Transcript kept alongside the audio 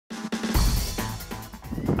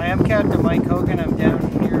Hi, I'm Captain Mike Hogan. I'm down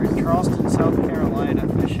here in Charleston, South Carolina,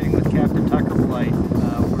 fishing with Captain Tucker Blight.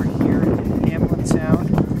 We're here in Hamlin Sound.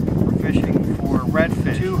 We're fishing for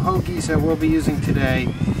redfish. Two hoagies that we'll be using today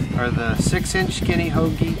are the 6-inch skinny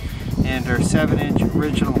hoagie and our 7-inch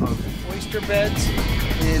original hoagie. Oyster beds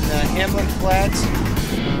in Hamlin Flats.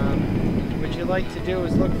 What you like to do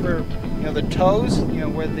is look for the toes,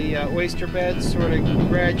 where the oyster beds sort of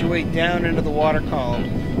graduate down into the water column.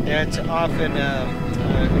 That's often a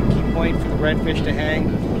key point for the redfish to hang.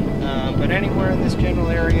 But anywhere in this general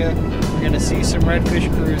area, we're going to see some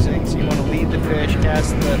redfish cruising. So you want to lead the fish,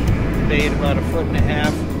 cast the bait about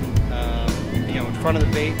 1.5 feet, in front of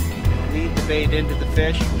the bait, lead the bait into the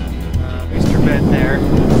fish. Oyster bed there.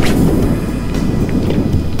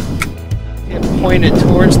 Get pointed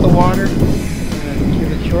towards the water.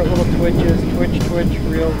 Give it short little twitches, twitch, twitch,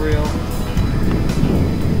 reel, reel.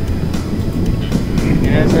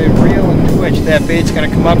 And as I reel and twitch, that bait's going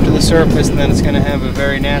to come up to the surface, and then it's going to have a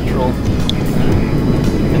very natural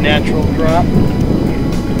drop.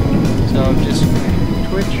 So just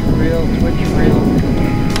twitch, reel, twitch, reel.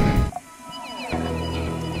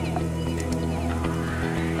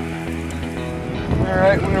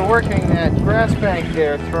 Alright, we were working that grass bank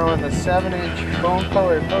there, throwing the 7-inch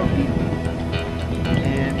bone-colored hoagie.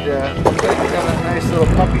 And we've got a nice little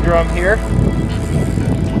puppy drum here.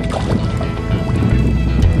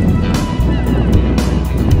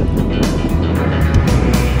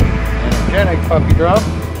 Energetic puppy drum.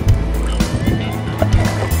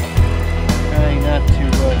 Trying not to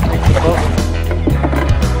take the boat.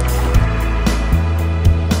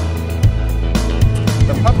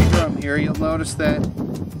 The puppy drum here, you'll notice that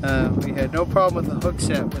we had no problem with the hook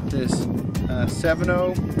set with this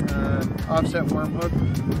 7.0 offset worm hook.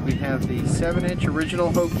 We have the 7-inch original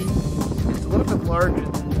hoagie. It's a little bit larger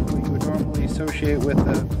than what you would normally associate with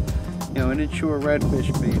an inshore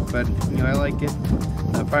redfish bait, but I like it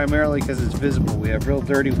primarily because it's visible. We have real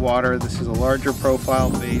dirty water. This is a larger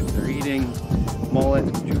profile bait. They're eating mullet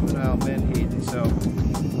and juvenile menhaden, so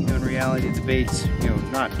in reality the bait's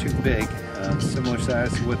not too big, similar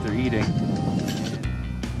size to what they're eating.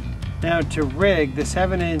 Now to rig the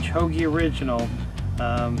 7-inch hoagie original,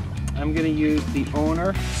 I'm going to use the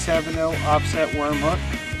Owner 7.0 offset worm hook,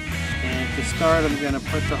 and to start I'm going to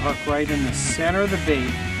put the hook right in the center of the bait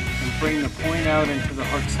and bring the point out into the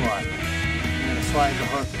hook slot. I'm going to slide the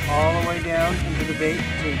hook all the way down into the bait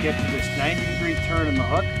until you get to this 90-degree turn in the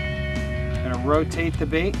hook. I'm going to rotate the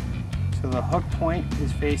bait so the hook point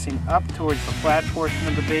is facing up towards the flat portion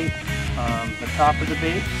of the bait, the top of the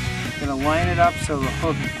bait. I'm going to line it up so the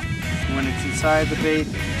hook, when it's inside the bait,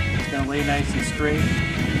 it's going to lay nice and straight.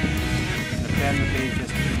 I'm going to bend the bait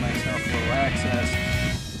just to give myself a little access.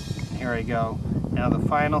 Here I go. Now the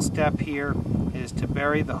final step here is to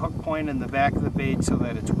bury the hook point in the back of the bait so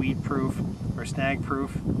that it's weed proof or snag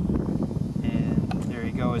proof. And there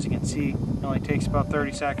you go. As you can see, it only takes about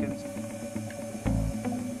 30 seconds.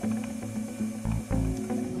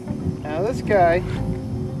 Now this guy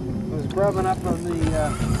was grubbing up on the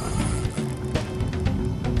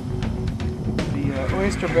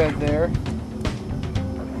oyster bed there.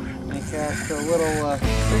 And he cast a little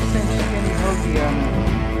 6-inch skinny hoagie on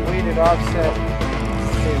a weighted offset,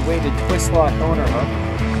 weighted twist lock owner hook.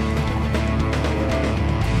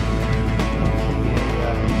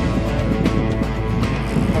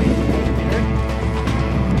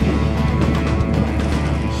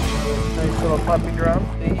 Nice little puppy drum.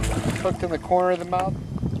 Hooked in the corner of the mouth.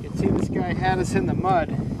 You can see this guy had us in the mud.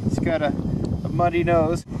 He's got a muddy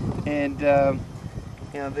nose, and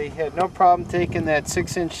they had no problem taking that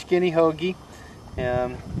 6-inch skinny hoagie.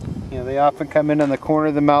 They often come in on the corner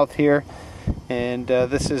of the mouth here, and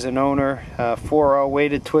this is an Owner 4.0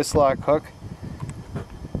 weighted twist lock hook.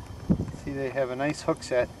 See, they have a nice hook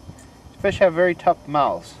set. Fish have very tough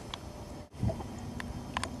mouths.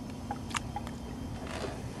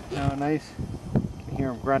 Nice. You can hear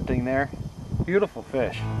them grunting there. Beautiful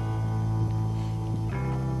fish.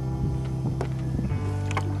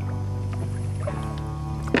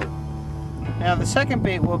 Now the second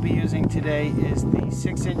bait we'll be using today is the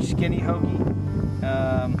 6-inch skinny hoagie.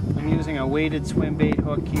 I'm using a weighted swim bait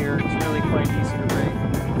hook here. It's really quite easy to rig.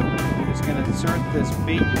 I'm just going to insert this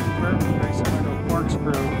bait keeper, very similar to a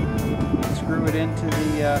corkscrew, and screw it into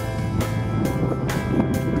the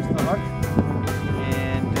hook.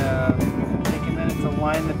 And take a minute to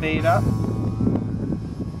line the bait up.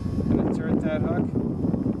 And insert that hook.